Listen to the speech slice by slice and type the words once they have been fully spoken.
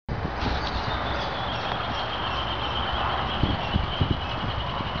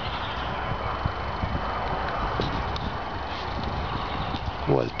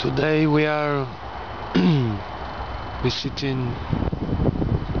Well, today we are visiting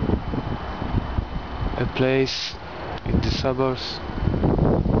a place in the suburbs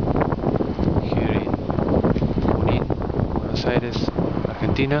here in Junín, Buenos Aires,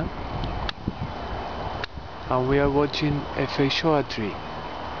 Argentina, and we are watching a feijoa tree.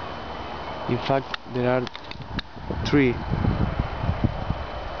 In fact, there are 3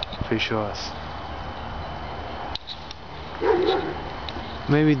 feijoas.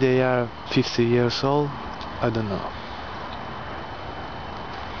 Maybe they are 50 years old, I don't know.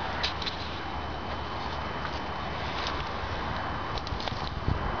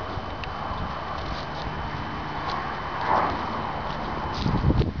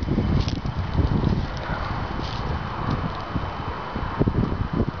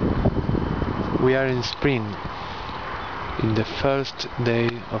 We are in spring, in the first day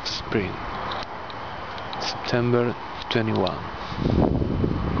of spring, September 21.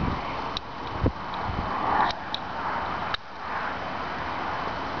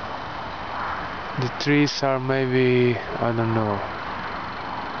 The trees are maybe, I don't know,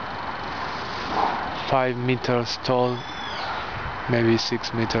 5 meters tall, maybe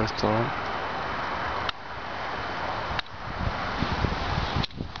 6 meters tall.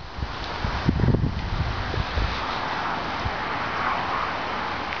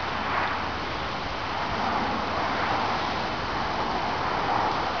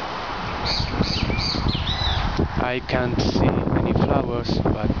 I can't see any flowers,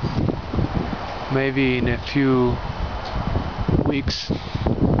 but maybe in a few weeks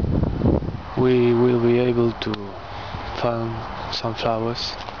we will be able to find some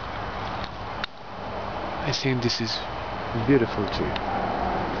flowers. I think this is a beautiful tree.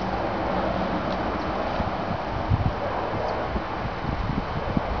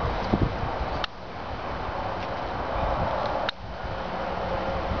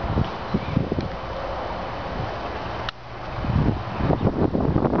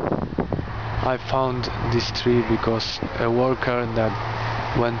 I found this tree because a worker that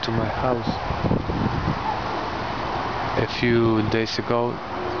went to my house a few days ago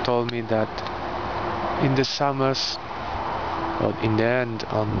told me that in the summers, or in the end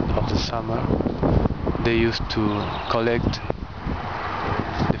of the summer, they used to collect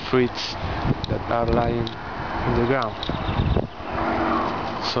the fruits that are lying in the ground.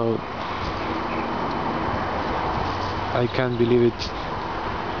 So I can't believe it.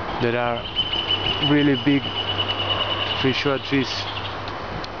 There are really big feijoa trees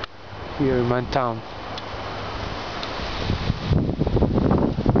here in my town.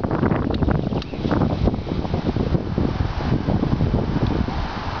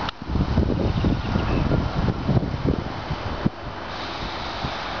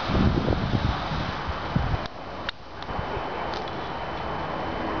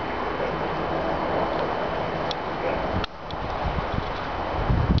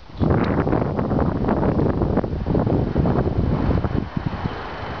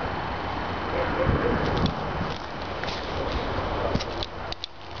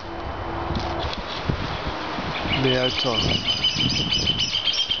 They are tall.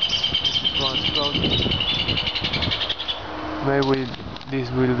 One flower. Maybe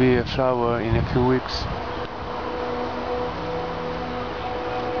this will be a flower in a few weeks.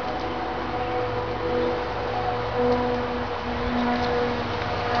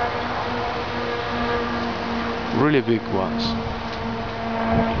 Really big ones.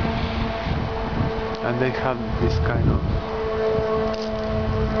 And they have this kind of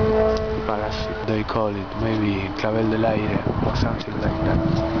parasite, they call it, maybe clavel del aire or something like that.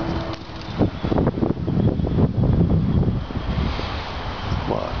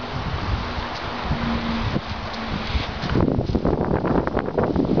 Wow.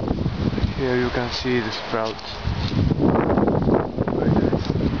 Here you can see the sprouts.